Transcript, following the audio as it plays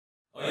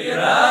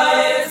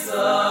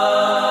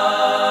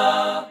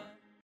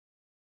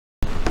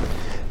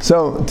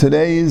So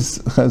today's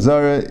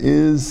Chazara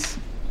is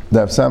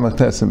Daf Samach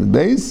Tesem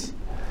Beis,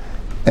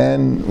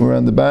 and we're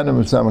on the bottom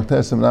of Samach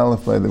Tesem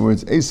Aleph by the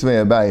words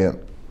Esvei Abaya.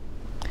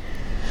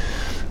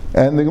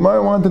 And the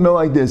Gemara wanted to know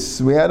like this.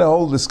 We had a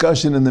whole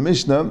discussion in the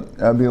Mishnah,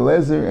 Rabbi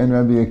Eliezer and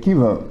Rabbi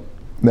Akiva,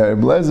 that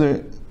Rabbi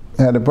Eliezer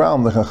had a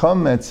problem. The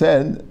Chacham had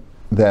said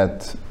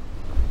that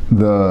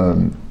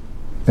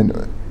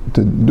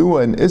to do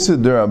an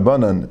Issur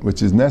D'Rabbanan,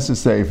 which is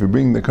necessary for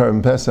bringing the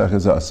Korban Pesach,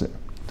 is Asir.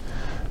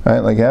 Right?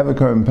 Like you have a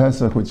Korban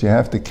Pesach which you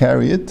have to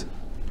carry it,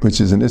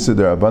 which is an Issur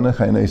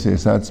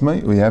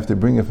D'Rabbanan, we have to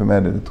bring it from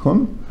out of the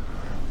Tchum.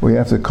 We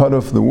have to cut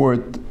off the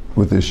wort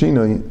with the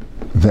Shinoi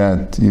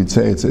that you'd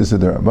say it's Issur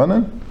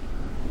D'Rabbanan.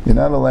 You're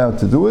not allowed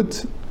to do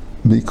it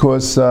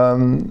because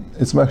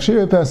it's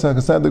Machshir Pesach,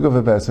 it's not the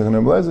Guf Pesach. And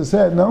Rabbi Eliezer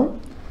said, no,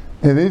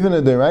 if even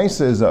a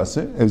deraisa is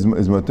Asir, is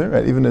mutter,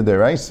 right? Even a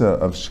deraisa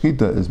of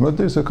Shchita is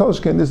mutter, so Kol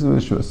Shken, this is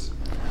Rishus.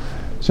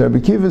 So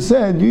Rabbi Akiva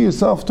said, you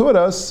yourself taught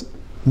us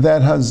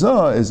that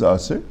Hazah is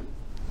Asir,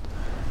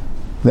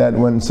 that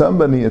when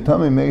somebody, a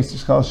Tamei Meis,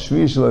 if a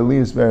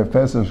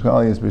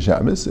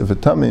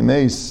Tamei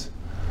Meis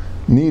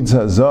needs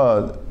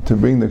Hazah to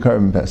bring the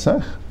Korban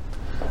Pesach,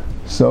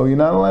 so you're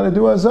not allowed to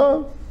do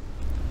Hazah.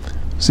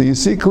 So you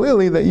see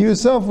clearly that you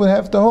yourself would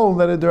have to hold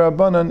that a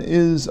D'Rabbanan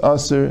is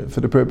Asir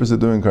for the purpose of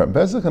doing Korban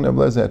Pesach, and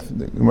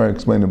the Gemara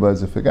explained Rabbi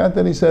Eliezer forgot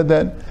that he said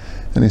that,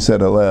 and he said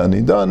Aleh and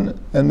he done,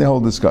 and the whole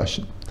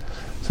discussion.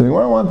 So the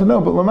Gemara wanted to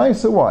know, but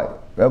Lamaisa, why?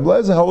 Rabbi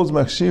Eliezer holds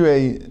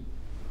Machshirei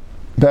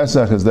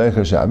Pesach as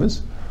Deicha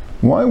Shabbos.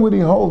 Why would he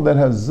hold that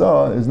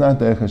Hazah is not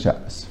Deicha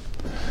Shabbos?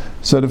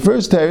 So the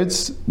first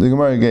teretz the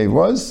Gemara gave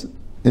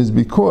is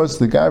because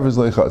the Gavra is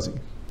Leichazi.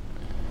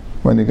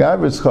 When the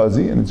Gavra is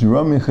Chazi, and it's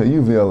Rami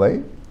Chayu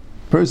V'Alei,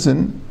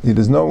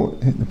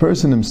 the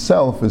person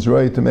himself is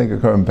ready to make a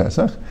Korban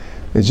Pesach.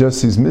 It's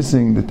just he's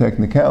missing the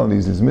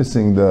technicalities, he's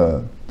missing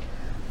the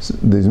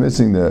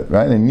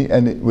right,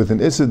 and with an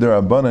Issur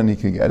D'Rabbanan he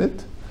can get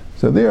it.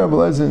 So there Rabbi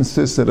Eliezer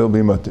insists that it'll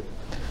be mutter.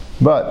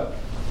 But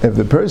if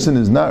the person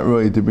is not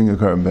ready to bring a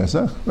Korban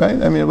Pesach,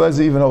 right? I mean, Rabbi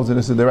Eliezer even holds an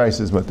Issur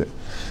D'Oraisa is mutter.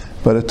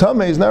 But a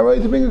Tamei is not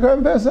ready to bring a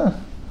Korban Pesach.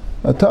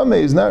 A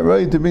Tamei is not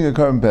ready to bring a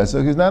Korban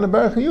Pesach. He's not a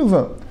Bar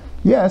Chiyuva.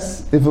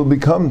 Yes, if he'll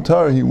become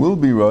tar, he will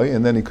be Roy,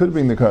 and then he could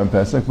bring the Korban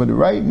Pesach, but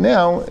right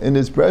now, in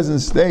his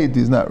present state,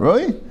 he's not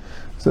Roy,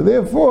 so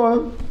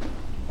therefore,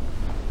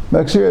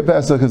 Machshir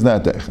Pesach is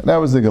not Tech. That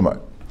was the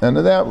Gemara. And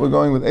to that, we're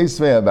going with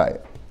Esvei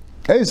Abaya.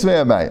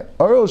 Esvei Abaya.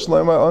 Arol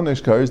Shlomo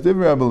Onish Karis,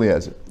 Divrei Rabbi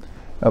Eliezer.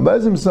 Rabbi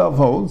Eliezer himself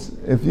holds,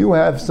 if you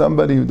have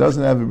somebody who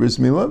doesn't have a bris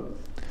milah,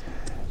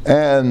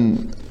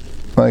 and,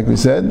 like we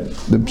said,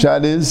 the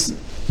pshat is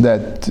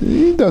that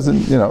he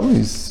doesn't,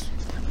 he's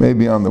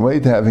maybe on the way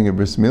to having a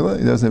bris milah.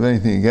 He doesn't have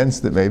anything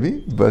against it,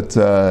 maybe, but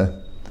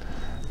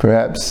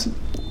perhaps.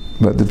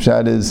 But the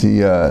pshat is he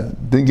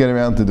didn't get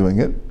around to doing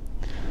it.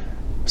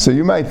 So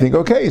you might think,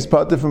 okay, he's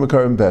parted from a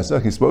Korban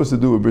Pesach. He's supposed to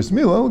do a bris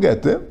milah. He'll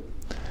get there,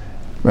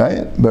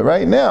 right? But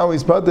right now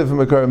he's parted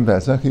from a Korban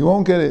Pesach. He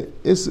won't get it.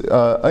 It's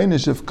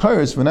einish of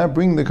kares for not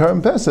bringing the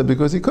Korban Pesach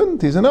because he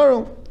couldn't. He's an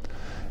Aharon.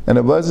 And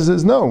Rabbi Eliezer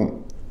says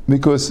no,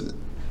 because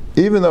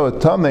even though a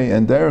Tamei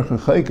and Derech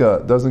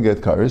Chayka doesn't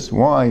get kares,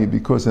 why?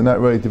 Because they're not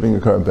ready to bring a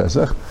Korban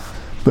Pesach.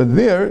 But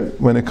there,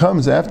 when it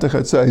comes after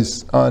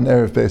Chatzais on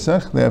Erev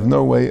Pesach, they have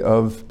no way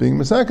of being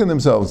Masakin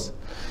themselves.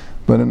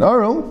 But an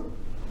Aharon,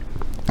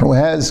 who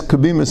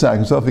could be Masakin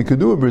himself, he could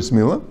do a bris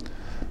milah,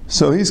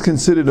 so he's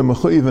considered a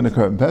Mechuyev in a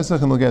Korban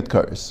Pesach and he'll get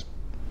kares.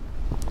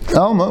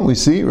 Alma, we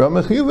see,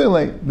 Rami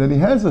Chayu that he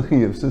has a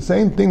Chiyuv. So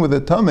same thing with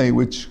a Tamei,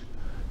 which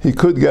he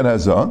could get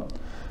Hazah.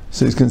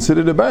 So he's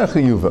considered a Bar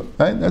Chiyuva,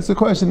 right? That's the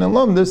question.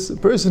 And this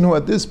person who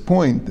at this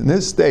point, in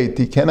this state,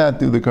 he cannot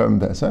do the Korban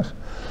Pesach,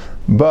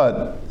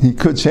 but he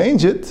could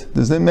change it.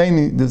 Does that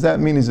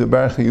mean he's a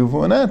Bar Chiyuva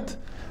or not?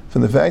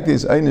 From the fact that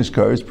he's Einish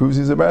Kares proves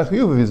he's a Bar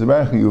Chiyuva. If he's a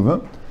Bar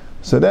Chiyuva,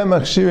 so then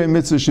Machshirei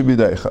Mitzvah should be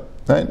Deicha,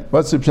 right?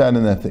 What's the pshat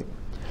in that thing?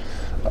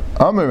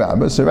 Amar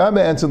Rabbi, so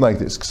Rabbi answered like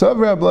this: Ksav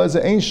Rabbi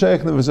Eliezer ein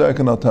sheikh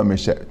nevazarkan al tamei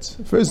sheretz.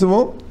 First of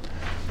all,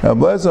 Rabbi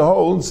Eliezer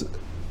holds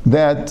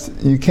that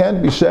you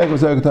can't be sheikh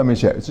with Tamei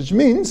Sheretz, which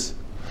means,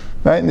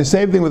 right, and the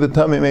same thing with the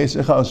Tamei Meis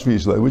Echal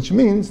Shvishlei, which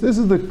means, this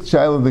is the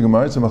child of the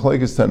Gemara, it's a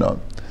Machlekes Tanah.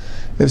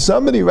 If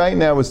somebody right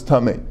now is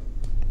Tamei,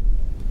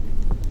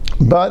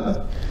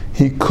 but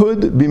he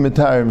could be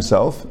Matar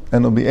himself,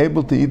 and he'll be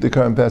able to eat the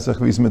Korban Pesach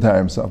if he's Matar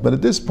himself, but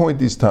at this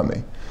point he's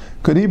Tamei.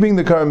 Could he bring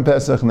the Korban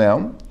Pesach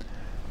now?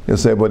 He'll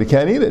say, but he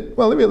can't eat it.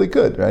 Well, he really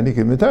could, right? He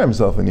could Matar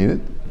himself and eat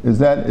it. Is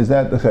that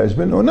the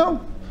Cheshbon? Or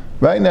no?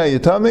 Right now you're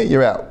Tamei,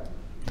 you're out.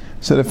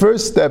 So the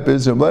first step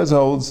is, Rabbi Eliezer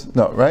holds,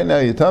 no, right now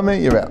you're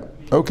Tamei, you're out.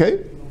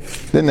 Okay,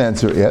 didn't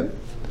answer it yet.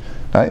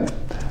 Right?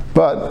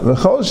 But,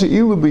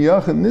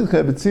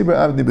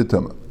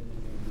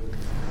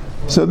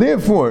 so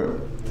therefore,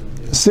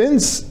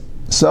 since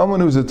someone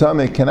who's a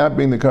Tamei cannot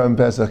bring the Korban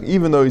Pesach,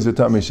 even though he's a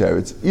Tamei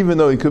Sheretz, even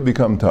though he could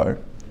become Tar,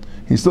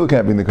 he still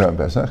can't bring the Korban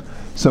Pesach.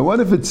 So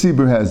what if a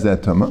Tzibur has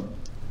that Tumah?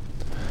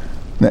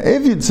 Now,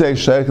 if you'd say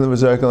Sheikh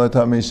L'Vazarka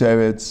L'Tamei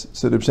Sheretz,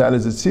 so the pshat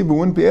is that Tzibur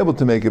wouldn't be able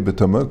to make it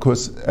B'tumah,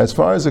 because as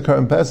far as the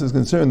Karban Pesach is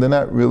concerned, they're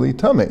not really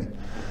Tamei.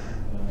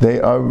 They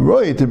are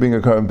roy to bring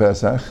a Karban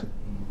Pesach,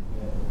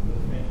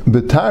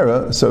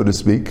 B'tara, so to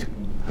speak.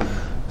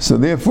 So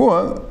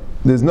therefore,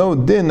 there's no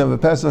din of a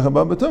Pesach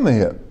Haba B'tumah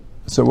here.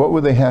 So what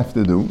would they have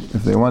to do?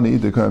 If they want to eat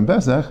the Karban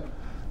Pesach,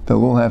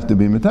 they'll all have to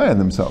be Matayah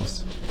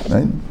themselves.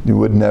 Right? You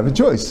wouldn't have a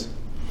choice.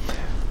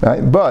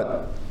 Right?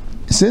 But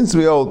since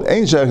we hold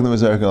Ein Sheikh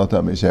L'Mazarek Al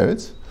Tamei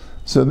Sheretz,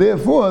 so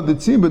therefore the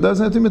tzibur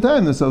doesn't have to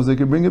Matayah themselves, they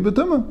can bring it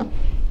B'tumah.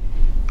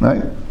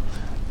 Right?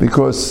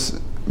 Because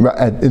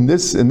in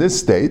this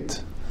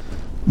state,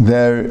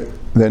 they're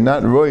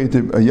not roy to,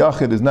 a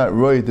yachid is not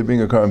roy to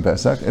bring a Karban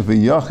Pesach. If a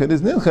yachid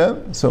is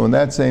nilcha, so in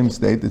that same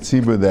state, the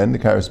tzibur then, the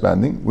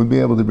corresponding, would be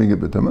able to bring it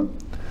b'tumah.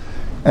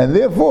 And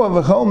therefore,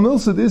 v'chol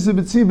milsad isa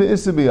b'tzibur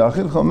isa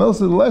b'yachid, chol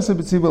milsad lesa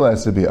b'tzibur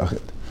lesa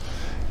b'yachid.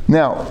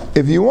 Now,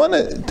 if you want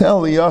to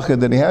tell the yachid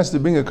that he has to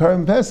bring a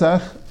Karban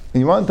Pesach, and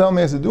you want to tell him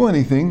he has to do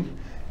anything,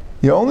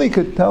 you only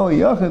could tell a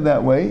yachid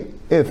that way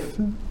if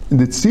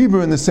the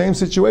tzibur in the same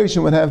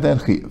situation would have that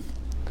chiyuv.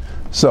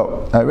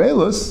 So,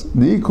 Arelus,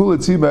 the Ikul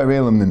Tzibur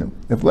Arelim Ninu.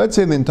 If let's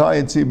say the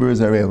entire Tzibur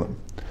is Arelim,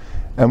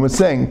 and we're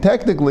saying,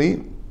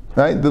 technically,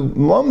 right, the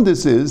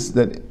lumdis is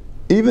that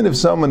even if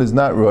someone is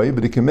not Roy,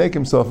 but he can make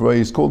himself Roy,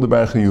 he's called the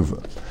Bar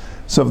Chiyuva.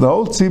 So if the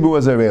whole Tzibur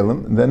was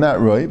Arelim, they're not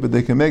Roy, but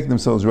they can make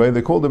themselves Roy,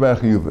 they're called the Bar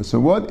Chiyuva. So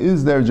what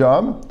is their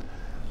job?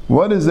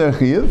 What is their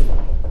Chiyav?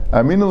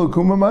 Aminu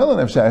L'Kuma Ma'ilon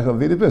Avshayach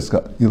Avida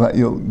Piska.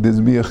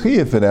 There'll be a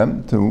Chiyav for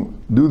them to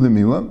do the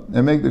Milah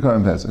and make the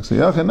Karban Pesach. So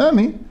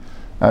Yachanami,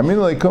 and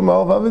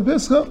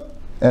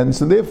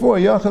so therefore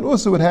Yachid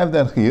also would have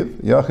that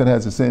chiyuv. Yachid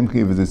has the same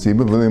chiyuv as the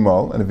tzibur,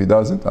 v'limal, and if he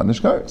doesn't,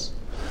 anishkaris.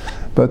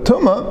 But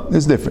Tumah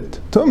is different.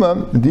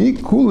 Tumah, di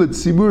kulit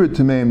tzibur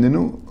t'meim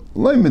ninu,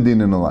 loy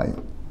medina n'alayim.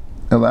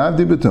 El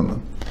avdi b'tumah.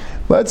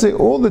 Let's say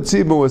all the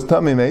tzibur was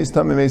tamei meis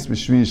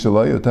b'shvi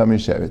shaloi, or tamei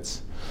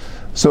sheretz.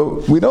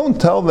 So we don't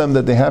tell them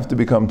that they have to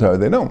become tar,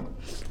 they don't.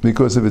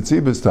 Because if a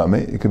tzibur is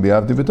tamei, it could be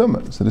avdi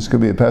b'tumah. So this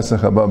could be a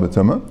Pesach haba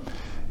b'tumah.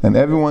 And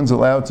everyone's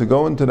allowed to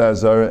go into the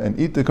Azara and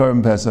eat the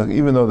Karban Pesach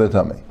even though they're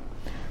Tamei.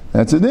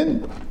 That's a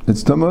din.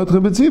 It's Tamei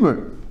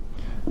B'tzibur.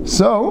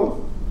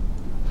 So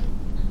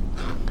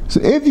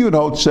if you would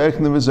hold Sheikh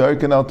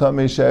Nevazark and Al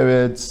Tamei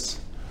Sheretz,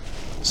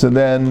 so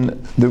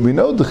then we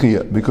know the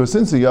Chiyah, because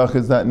since the Yachid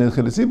is not Nilcha,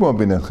 the Tzibur won't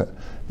be Nilcha.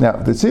 Now,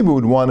 if the Tzibur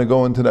would want to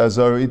go into the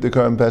Azara, eat the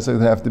Karban Pesach,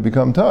 they have to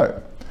become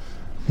Tar.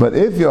 But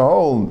if you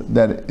hold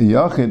that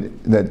Yachid,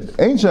 that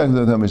ain't Sheikh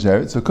Al Tamei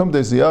Sheretz, so come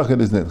to the Yachid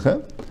is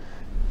Nilcha.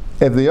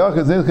 If the Yachid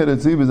is Nilcha, the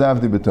Tzibur is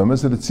Avdi B'tumah,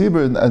 so the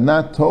Tzibur is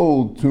not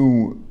told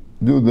to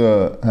do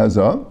the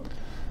Hazah,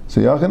 so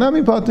Yachid not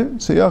be Pater,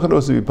 so Yachid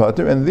also be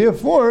Pater, and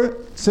therefore,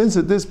 since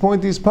at this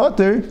point he's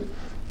Pater,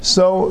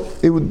 so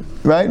it would,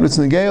 right, what's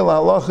Negeya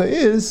L'Halacha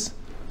is,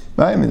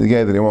 right, I mean,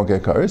 Negeya that he won't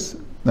get Karis,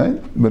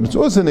 right, but it's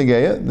also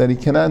Negeya that he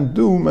cannot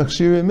do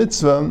Machshir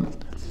Mitzvah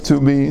to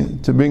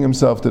bring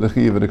himself to the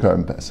Chiyuv of the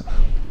Karban Pesach.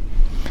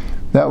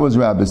 That was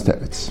Rabbi's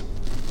teretz.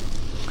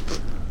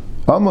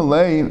 Very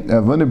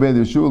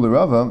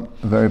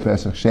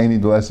Pesach Sheni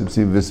D'Lesiv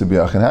Tzibur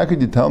V'Sibiyach. And how could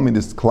you tell me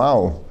this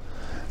klal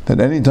that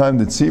any time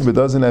the tzibur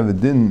doesn't have a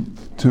din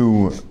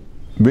to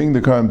bring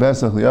the Karban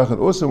Pesach, the Yachid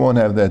also won't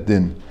have that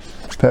din.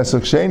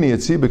 Pesach Sheni, a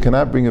tzibur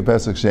cannot bring a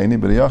Pesach Sheni,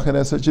 but a Yachid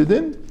has such a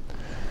din,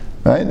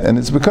 right? And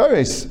it's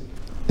B'kares.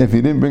 If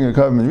he didn't bring a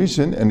Karban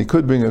Rishon, and he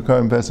could bring a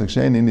Karban Pesach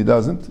Sheni, and he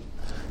doesn't,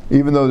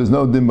 even though there's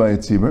no din by a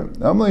tzibur,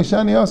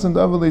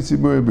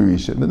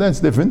 but that's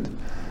different.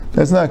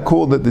 That's not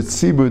called that the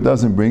tzibur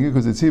doesn't bring it,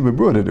 because the tzibur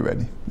brought it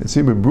already. The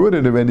tzibur brought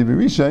it already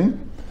b'rishayin,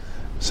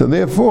 so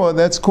therefore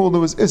that's called it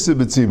was issa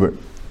b'tzibur.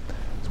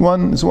 It's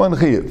one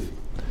chiyuv.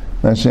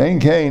 Now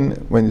she'ein kain,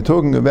 when you're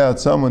talking about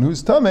someone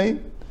who's tamei,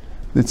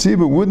 the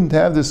tzibur wouldn't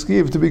have the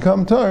skiv to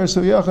become tar,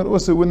 so Yachid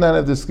also would not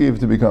have the skiv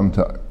to become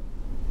tar.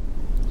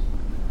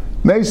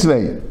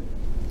 Meisvei.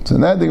 So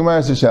now the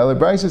Gemara says, Shalai,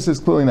 Brisa says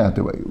clearly not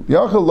the way.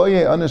 Yachid lo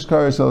yeh anish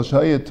kares al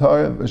shayeh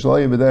tar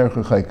v'shalai b'derech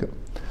l'chayka.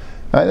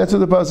 Right, that's what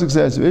the pasuk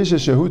says.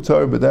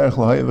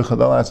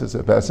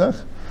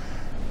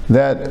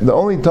 That the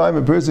only time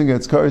a person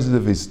gets kares is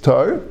if he's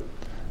tar,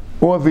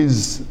 or if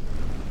he's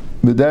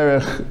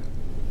b'derech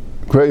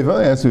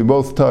kreva. It has to be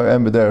both tar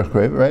and b'derech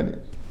kreva, right?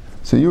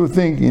 So you would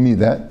think you need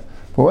that.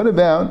 But what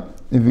about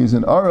if he's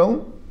an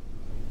aral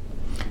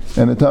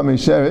and a tamei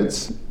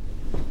sheretz,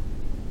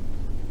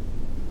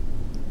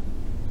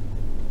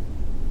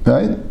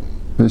 right?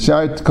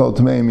 V'shart kol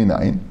tamei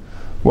minayin.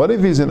 What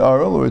if he's an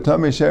aral or a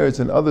tamei sheretz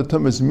and other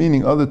tumas,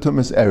 meaning other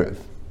tumas erev?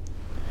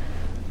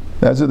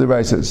 That's what the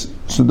Rabbi says.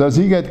 So does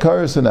he get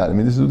kares or not? I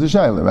mean, this is the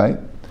shaila, right?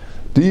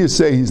 Do you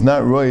say he's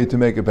not roy to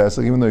make a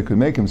Pesach, even though he could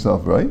make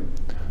himself roy?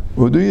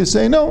 Or do you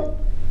say no?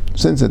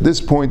 Since at this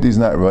point he's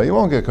not roy, he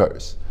won't get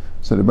kares.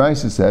 So the Rabbi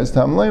says,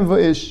 Tamleim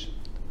va'ish.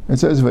 It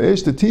says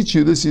va'ish to teach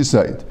you this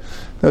yesod.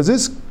 Now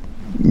this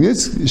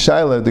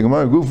shaila the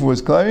Gemara Gufa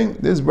was clearing,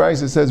 this Rabbi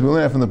says we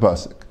learn that from the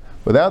pasuk.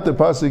 Without the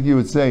pasuk, you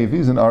would say if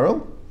he's an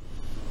aral,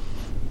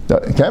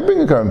 He can't bring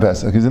a Karban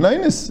Pesach. He's an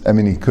Einus. I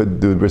mean, he could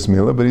do Bris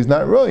Milah, but he's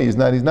not Roy. He's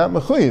not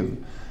Mechuyev.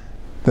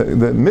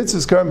 The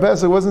mitzvah's Karban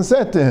Pesach wasn't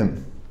set to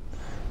him.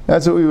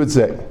 That's what we would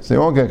say. So he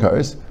won't get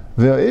Karis.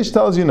 Ve'ish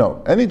tells you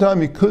no.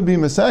 Anytime you could be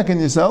Mesakin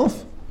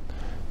yourself,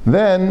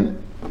 then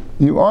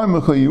you are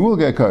Mechuyev. You will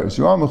get Karis.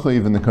 You are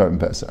Mechuyev in the Karban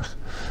Pesach.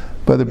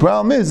 But the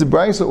problem is, the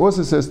Brisa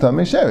also says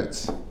Tamei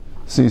Sheretz.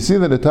 So you see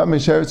that the Tamei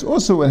Sheretz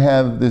also would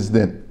have this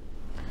din.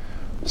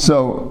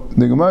 So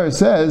the Gemara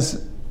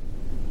says,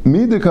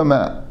 Midika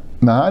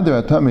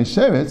Mahadar Tamei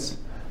Sheretz,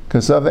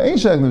 Kasav Ein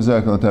Shach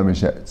Nevzarek Al Tamei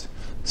Sheretz.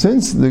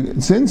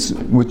 Since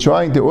we're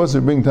trying to also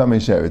bring Tamei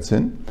Sheretz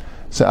in,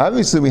 so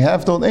obviously we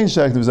have to hold Ein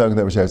Shach Nevzarek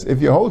Al Tamei Sheretz.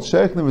 If you hold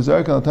Shach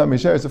Nevzarek Al Tamei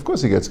Sheretz, of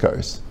course he gets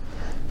Karis.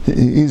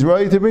 He's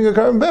ready to bring a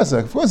Karban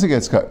Pesach. Of course he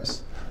gets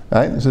Karis.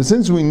 Right? So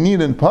since we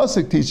need a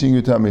pasuk teaching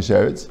you Tamei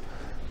Sheretz,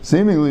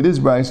 seemingly this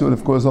Brisa would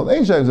of course hold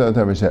Ein Shach Nevzarek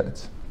Al Tamei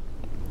Sheretz.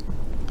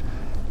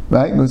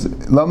 Right? Because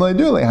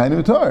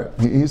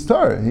he's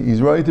tar.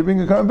 He's ready to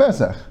bring a Karban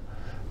Pesach.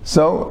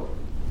 So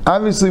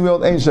obviously we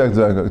hold Ein Shach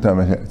Nevzarek Al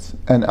Tamei Sheretz.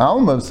 And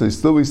Alma, so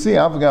still we see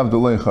Avgav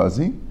Delay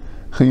Chazi,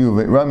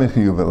 Rami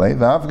Chiyuv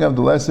Avgav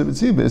Delay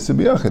Sebetziba is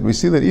Sebiyachid. We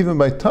see that even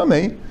by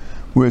Tamei,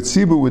 where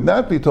Tzibu would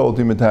not be told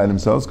to imitate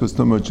themselves because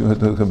Tumah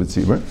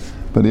Tzibur,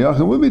 but the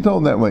Yachid would be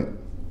told that way.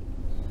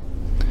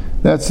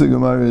 That's the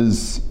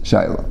Gemara's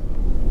Shaila.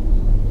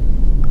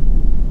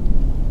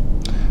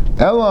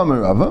 El Amar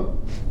Rava,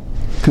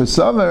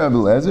 Kasava Rabbi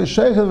Lezer,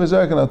 Sheikh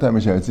Nevzarek Al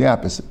Tamei Sheretz. The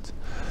opposite.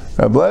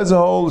 Rabbi Lezer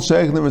holds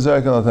Sheikh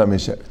Nevzarek Al Tamei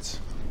Sheretz.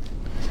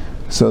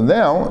 So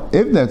now,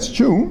 if that's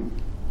true,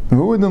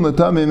 who would do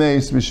L'Tamei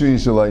Meis V'Shri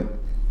Shalai?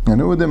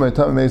 And who would do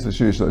L'Tamei Meis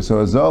V'Shri Shalai? So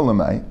Azal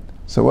L'Mai.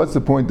 So what's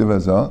the point of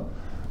Azal?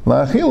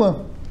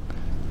 La'achila.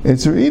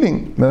 It's for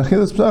eating.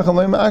 Achilas Pesachim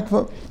Lo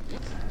Ma'akva.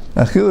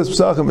 Achilas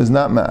Pesachim is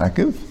not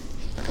Ma'akiv.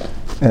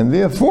 And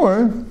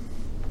therefore,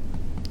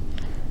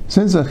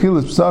 since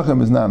Achilas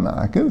Pesachim is not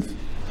Ma'akiv,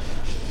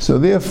 so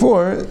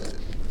therefore,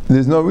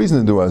 there's no reason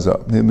to do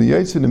Hazah. He'll be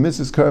Yaitz in the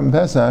Mitzvah's Karban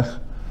Pesach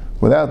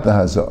without the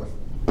Hazah.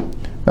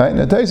 Right?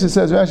 Now Taisa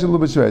says, actually a little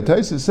bit straight.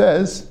 Taisa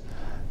says,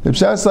 the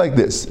Pshat's like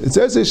this. It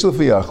says Ishla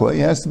Fiyachla, he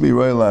has to be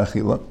Roy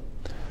La'achila.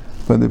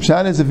 But the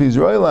Pshat is if he's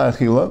Roy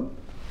La'achila,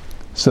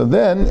 so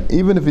then,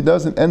 even if he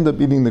doesn't end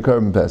up eating the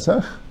Karban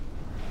Pesach,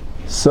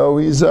 so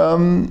he's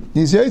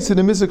Yaitz in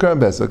the Mitzvah Karban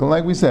Pesach. And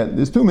like we said,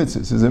 there's two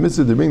mitzvahs. There's a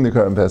mitzvah to bring the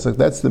Karban Pesach.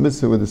 That's the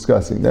mitzvah we're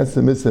discussing. That's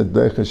the mitzvah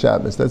Deicha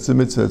Shabbos. That's the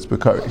mitzvah that's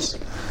Bekaris.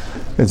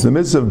 It's the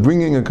mitzvah of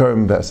bringing a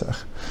Karban Pesach.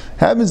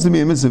 Happens to be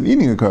a mitzvah of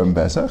eating a Karban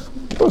Pesach.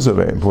 Also a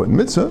very important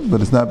mitzvah,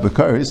 but it's not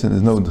Bekaris and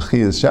there's no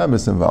Dechiyas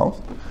Shabbos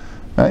involved.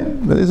 Right?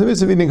 But there's a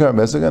mitzvah of eating Karban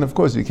Pesach, and of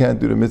course you can't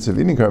do the mitzvah of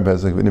eating Karban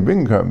Pesach when you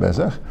bring a Karban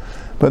Pesach.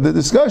 But the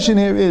discussion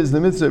here is the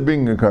mitzvah of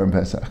bringing a Karban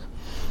Pesach.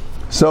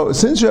 So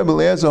since Rabbi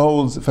Eliezer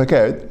holds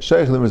fakert,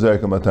 Sheikh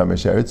Nevzarek Al Tamei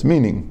Sheretz,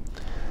 meaning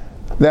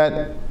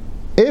that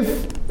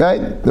if,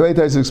 right, the way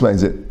Taisa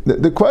explains it,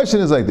 the question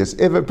is like this: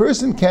 if a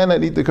person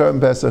cannot eat the Karban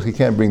Pesach, he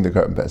can't bring the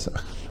Karban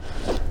Pesach.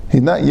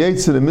 He's not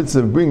yaitz to the mitzvah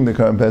of bringing the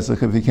Karban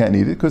Pesach if he can't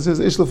eat it, because there's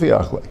Ishla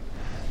Fiyachle.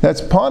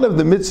 That's part of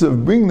the mitzvah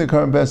of bringing the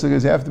Karban Pesach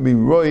is you have to be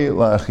Roy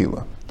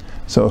La'achila.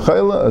 So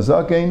Chayla, a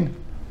Zakein,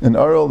 an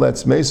Aral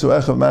that's Mesu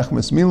Echav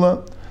Machmas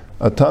Mila,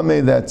 a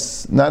Tameh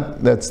that's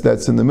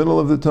in the middle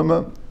of the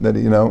Tumah, that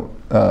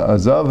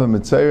Azav and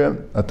Mitzayra,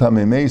 a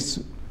Tameh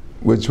Meis,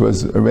 which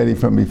was already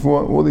from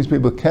before. All these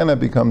people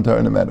cannot become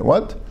Tar no matter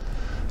what.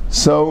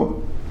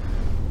 So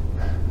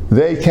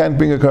they can't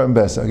bring a Karban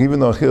Pesach, even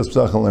though Achilas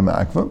Pesachim Lo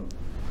Ma'akva.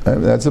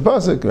 That's a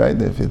pasuk,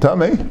 right? If you're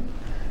Tameh,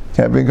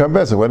 can't bring Karban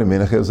Pesach. What do you mean?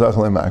 Achilas Pesachim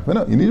Lo Ma'akva?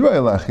 No, you need Roy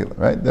La'achila,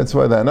 right? That's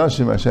why the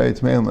Anashim Asher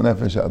Yitzmeim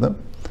L'Nefesh Adam.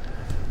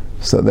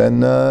 So then,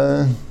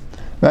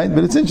 right?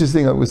 But it's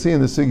interesting. We'll see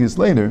in the Sugis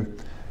later.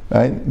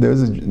 Right?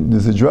 There's a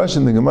drush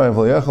in the Gemara of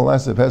V'yachal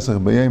Asa Pesach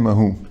B'yei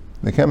Mahu.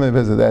 They came in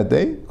Pesach that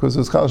day because it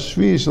was called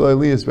Shvi Shlo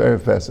Eliyas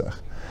B'erev Pesach.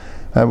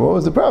 And what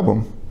was the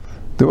problem?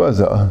 There was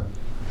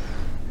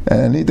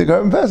and eat the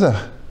Karban Pesach.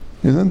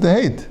 Isn't the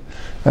hate?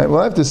 Right?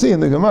 We'll have to see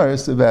in the Gemara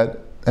about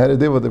how to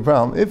deal with the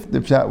problem. If the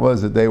pshat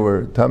was that they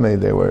were Tamei,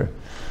 they were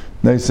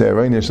Neisei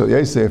Reinish Shal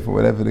Yosef, or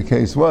whatever the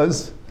case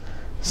was,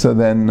 so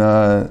then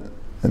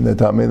and they're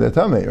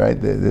Tamei, right?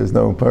 There's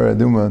no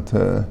paraduma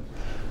to,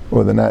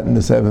 or they're not in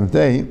the seventh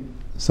day.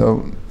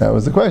 So that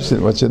was the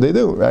question. What should they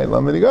do, right?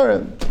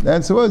 Lamidigara. The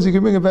answer was you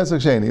can bring a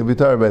Pesach Sheni. You'll be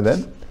tar by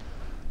then.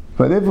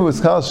 But if it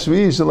was called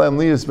Shvi Shalem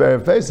Liyas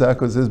B'erev Pesach,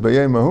 because it's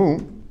B'yei Mahu,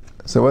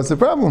 so what's the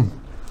problem?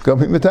 Go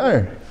be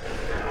Matar.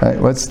 Right?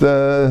 What's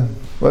the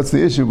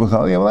issue,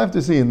 B'chal? Yeah, we'll have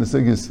to see in the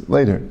Sugis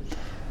later.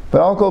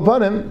 But I'll call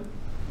upon him.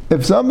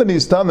 If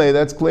somebody's Tamei,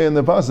 that's clear in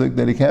the pasuk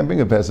that he can't bring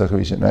a Pesach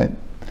Rishon, right?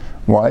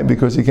 Why?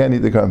 Because he can't eat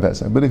the Karban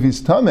Pesach. But if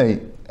he's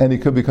Tamei and he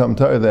could become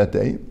Tar that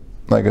day,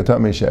 like a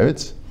Tamei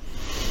Sheretz,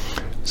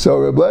 so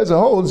Rabbi Eliezer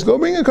holds, go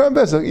bring a Karban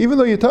Pesach, even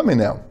though you're Tamei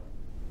now.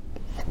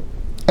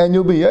 And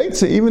you'll be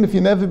Yaitse even if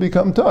you never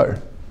become Tar.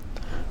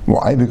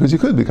 Why? Because you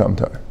could become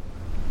Tar.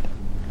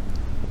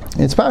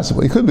 It's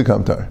possible, you could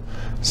become Tar.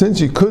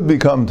 Since you could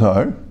become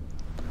Tar,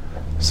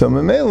 so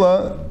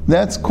Memela,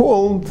 that's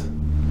called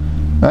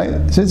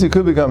Right? Since you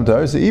could become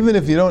tar, so even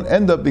if you don't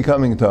end up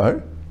becoming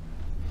tar,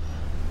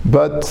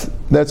 but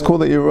that's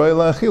called that you're roy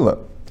la'achila.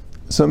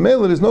 So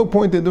mele, there's no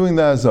point in doing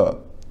the azah.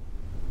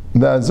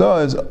 The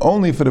azah is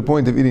only for the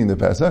point of eating the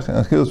Pesach,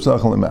 and achil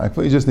p'sachal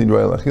l'makva, you just need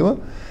roy la'achila,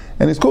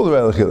 and it's called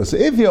roy la'achila. So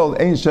if you hold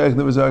ein sheikh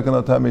nevazarkan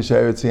al tamei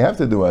sheretz, you have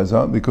to do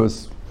azah,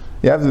 because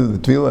you have to do the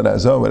tefillah and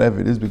azah, whatever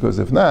it is, because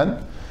if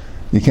not,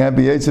 you can't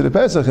be yetzer the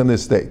Pesach in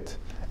this state.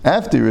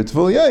 After you're at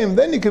full yayim,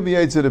 then you can be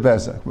yetzer the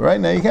Pesach. Right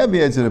now you can't be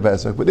yetzer the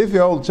Pesach, but if you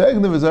hold sheikh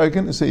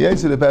nevazarkan, so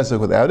yetzer the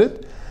Pesach without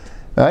it,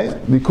 right?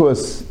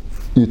 Because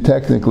you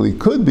technically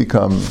could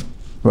become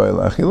roy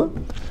la'achila,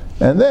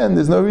 and then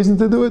there's no reason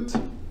to do it.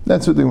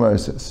 That's what the Gemara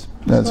says.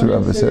 That's what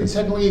Rabbi says.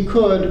 Technically you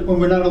could when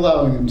we're not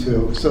allowing him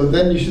to. So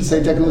then you should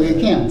say technically you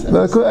can't.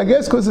 But I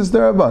guess because it's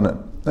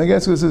derabanan. I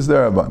guess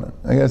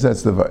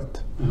that's the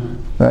vart.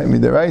 Right?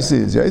 Midaraisi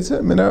is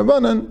yaitza.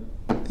 Midarabanan,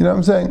 you know what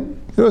I'm saying?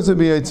 It could also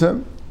be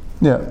yaitza.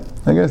 Yeah,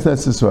 I guess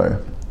that's the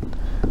svara.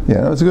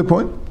 Yeah, that's a good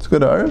point. It's a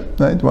good ara.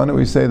 Right? Why don't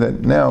we say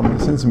that now,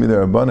 since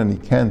midarabanan he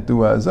can't do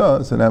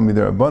azah, so now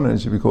midarabanan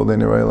it should be called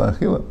ein roy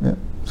la'achila. Yeah,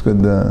 it's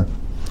good.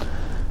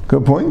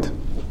 Good point.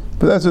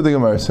 But that's what the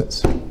Gemara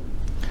says.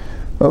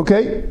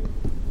 Okay.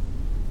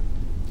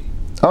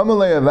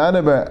 Amalei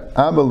avada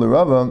ba'abel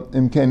l'rava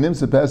imkein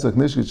nimsa pesach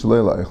nishkit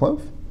shalei la'ichlav.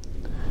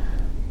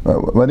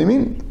 What do you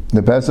mean?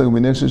 The pesach will be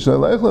nishkit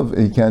shalei la'ichlav.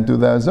 He can't do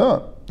the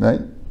azah,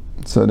 right?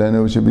 So then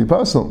it should be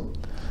possible.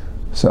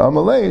 So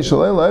amalei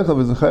shalei la'ichlav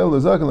is a chayil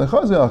l'zak and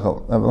l'chazi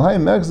achal. Aval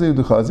hayim mechzi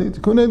d'chazi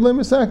t'kunei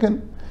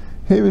l'misaken.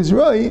 He was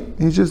right.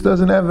 He just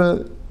doesn't have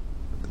a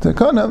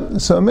takana.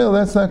 So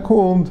that's not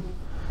called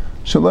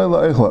shalei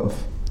la'ichlav.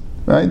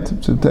 Right?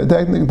 So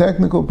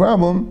technical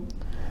problem,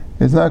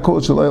 it's not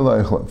called shalei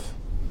la'ichlav.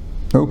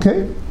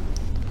 Okay?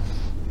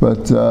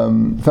 But,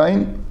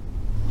 fine.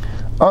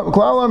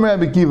 Klal am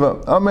Rabbi Kiva.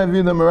 Am Rabbi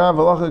Yehuda Merav,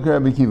 halacha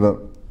Rabbi Kiva.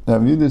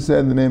 Rabbi Yehuda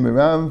said the name of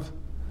Rav,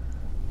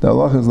 the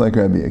halacha is like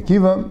Rabbi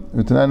Akiva.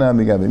 Utanana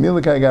Amigabi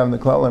Milikai Gav, the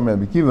Klal am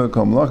Rabbi Kiva,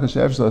 Kom halacha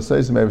she'ef shel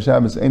aseisim ev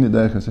Shabbos, ein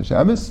derech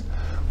HaShabbos.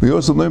 We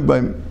also learned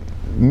by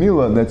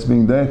Mila that's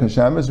being derech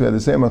HaShabbos, we had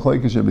the same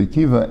machlokes Rabbi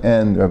Kiva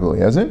and Rabbi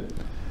Eliezer.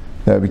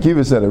 Rabbi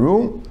Kiva said a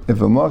rule: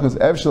 if a malacha is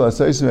efshel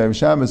aseisim ev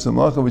Shabbos, a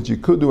malacha which you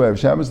could do ev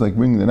Shabbos, like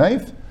bringing the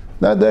knife,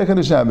 not derech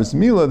HaShabbos.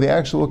 Mila, the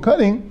actual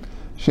cutting,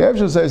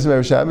 she'efshel aseisim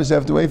ev Shabbos, you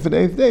have to wait for the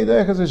 8th day,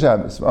 derech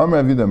HaShabbos.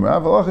 Amar Rabbi Yehuda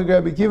Merav, halacha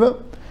Rabbi Kiva,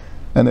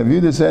 and Rabbi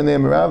Yehuda said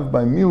name Merav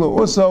by Mila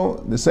also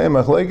the same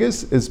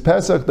machlokes is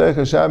Pesach derech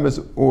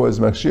HaShabbos or is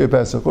Machshir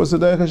Pesach also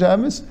derech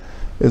HaShabbos.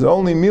 Is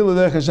only Mila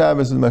derech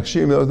HaShabbos is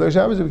Machshir Mila derech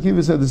HaShabbos. Rabbi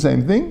Kiva said the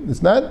same thing.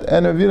 It's not,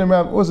 and Rabbi Yehuda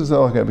Merav also said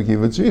halacha Rabbi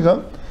Kiva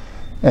tzricha.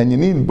 And you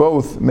need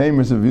both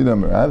members of Yehuda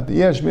Merav. The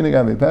Yesh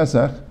Minagavi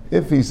Pesach,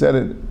 if he said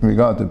it in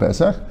regard to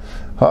Pesach,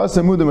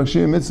 Pesach is not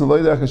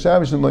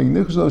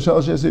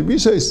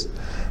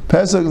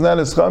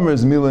as chamer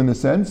as Mila in a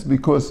sense,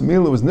 because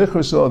Mila was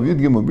Nichashal of Yud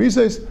Gimel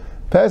Brises,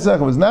 Pesach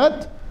was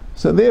not,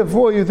 so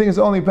therefore you think it's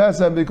only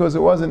Pesach because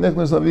it wasn't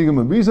Nichashal of Yud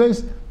Gimel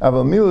Brises,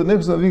 Aval Mila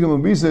Nichashal of Yud Gimel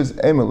Brises,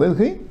 Emel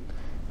Lidchi,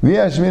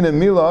 V'yesh Mina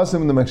Mila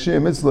Asim the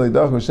Machshir Mitzvah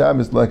Leidach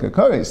Shabbos like a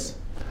karis.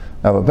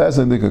 Have a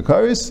Pesach like a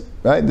karis,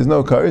 right? There's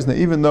no karis. Now,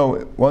 even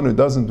though one who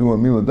doesn't do a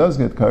Mila does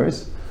get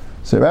karis,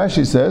 so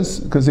Rashi says,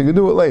 because he could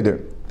do it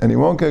later, and he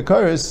won't get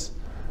karis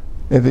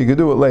if he could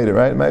do it later,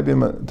 right? It might be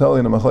totally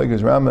in the machlokes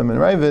Rambam and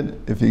Ravid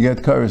if you get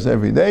karis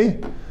every day,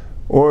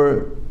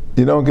 or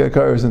you don't get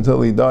karis until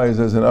he dies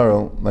as an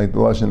Aharon, like the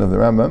lashon of the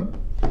Rambam,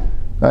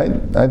 right?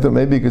 I thought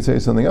maybe he could say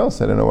something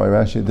else. I don't know why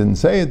Rashi didn't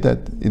say it. That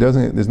he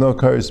doesn't. There's no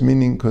karis,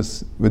 meaning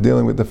because we're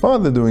dealing with the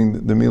father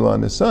doing the Mila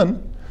on his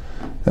son.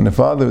 And the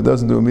father who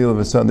doesn't do a meal of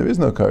his son, there is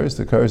no karis.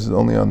 The karis is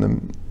only on the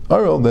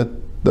Aharon that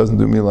doesn't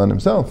do meal on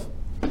himself.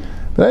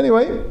 But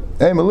anyway,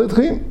 you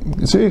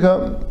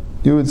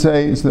would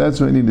say, so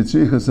that's why I need the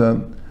tzrichas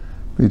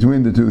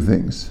between the two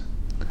things.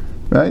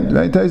 Right?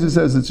 Taisa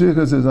says the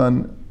tzrichas is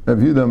on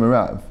Rabbi Yehuda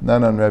Merav,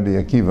 not on Rabbi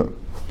Akiva.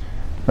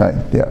 Right,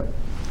 yeah.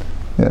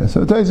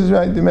 So Taisa is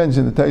right, you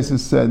mentioned, the Taisa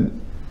said,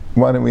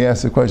 why don't we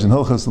ask the question,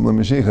 Hilchas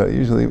l'Mashiach?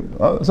 Usually,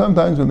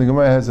 sometimes when the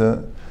Gemara has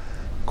a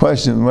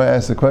question, when I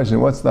ask the question,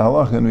 what's the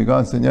halacha in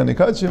regards to Nyani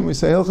Kachim, we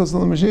say Hilchas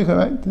l'Mashiach,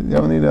 right? You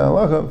don't need a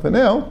halacha for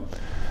now,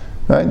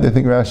 right? I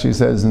think Rashi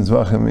says in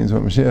Zvachim means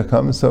when Mashiach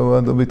comes, so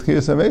there'll be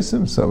Tchiyas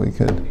Avesim, so we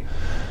could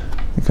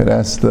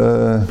ask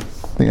the, I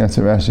think that's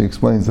what Rashi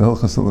explains the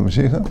Hilchas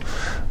l'Mashiach.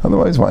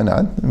 Otherwise, why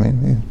not? I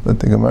mean, let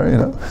the Gemara, you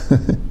know.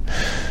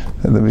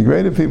 There'll be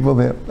greater people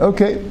there.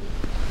 Okay,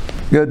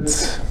 good.